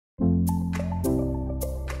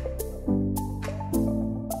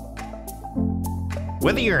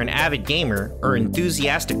Whether you're an avid gamer or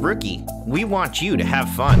enthusiastic rookie, we want you to have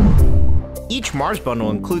fun. Each Mars bundle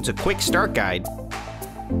includes a quick start guide,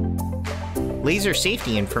 laser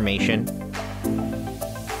safety information,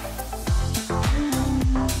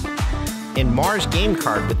 and Mars game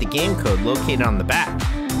card with the game code located on the back.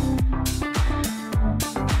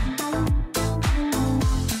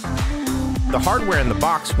 The hardware in the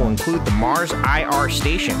box will include the Mars IR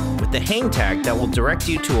station with the hang tag that will direct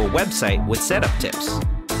you to a website with setup tips,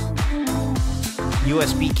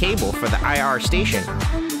 USB cable for the IR station,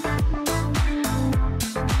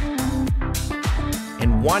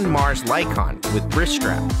 and one Mars Lightgun with wrist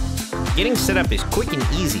strap. Getting set up is quick and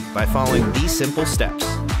easy by following these simple steps.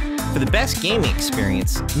 For the best gaming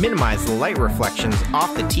experience, minimize the light reflections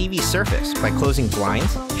off the TV surface by closing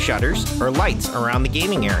blinds, shutters, or lights around the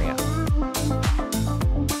gaming area.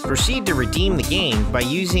 Proceed to redeem the game by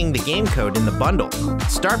using the game code in the bundle.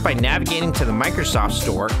 Start by navigating to the Microsoft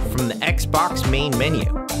Store from the Xbox main menu.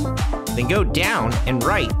 Then go down and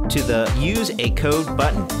right to the Use a Code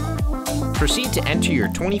button. Proceed to enter your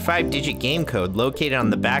 25-digit game code located on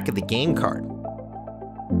the back of the game card.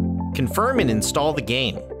 Confirm and install the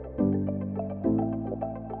game.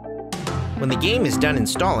 When the game is done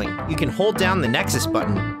installing, you can hold down the Nexus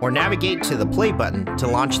button or navigate to the Play button to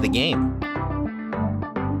launch the game.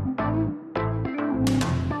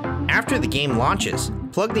 After the game launches,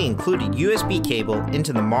 plug the included USB cable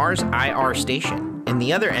into the Mars IR station and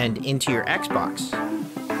the other end into your Xbox.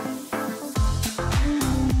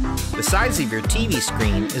 The size of your TV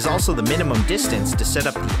screen is also the minimum distance to set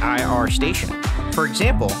up the IR station. For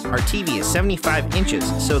example, our TV is 75 inches,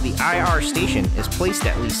 so the IR station is placed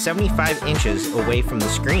at least 75 inches away from the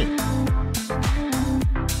screen.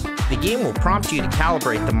 The game will prompt you to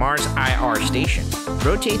calibrate the Mars IR station.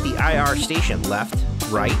 Rotate the IR station left,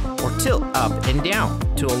 right, or tilt up and down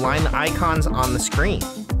to align the icons on the screen.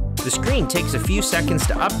 The screen takes a few seconds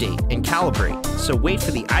to update and calibrate, so wait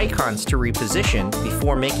for the icons to reposition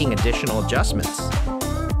before making additional adjustments.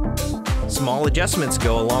 Small adjustments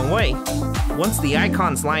go a long way. Once the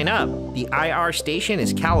icons line up, the IR station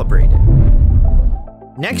is calibrated.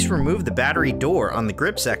 Next, remove the battery door on the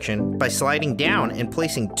grip section by sliding down and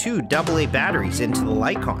placing two AA batteries into the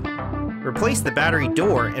Lightgun. Replace the battery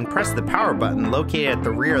door and press the power button located at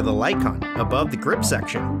the rear of the Lightgun, above the grip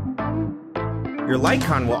section. Your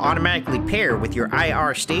Lightgun will automatically pair with your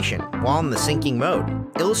IR station while in the syncing mode,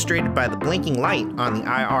 illustrated by the blinking light on the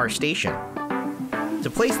IR station. To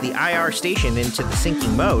place the IR station into the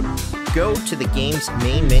syncing mode, go to the game's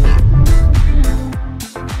main menu.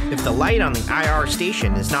 If the light on the IR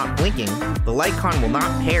station is not blinking, the Lightgun will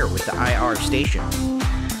not pair with the IR station.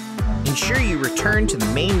 Ensure you return to the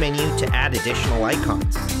main menu to add additional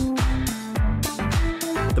icons.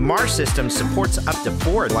 The Mars system supports up to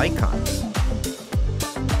 4 Lightguns.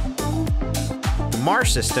 The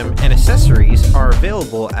Mars system and accessories are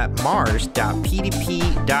available at mars.pdp.com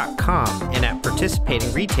and at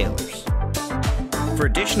participating retailers. For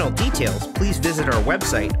additional details, please visit our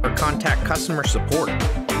website or contact customer support.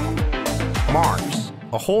 Mars,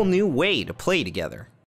 a whole new way to play together.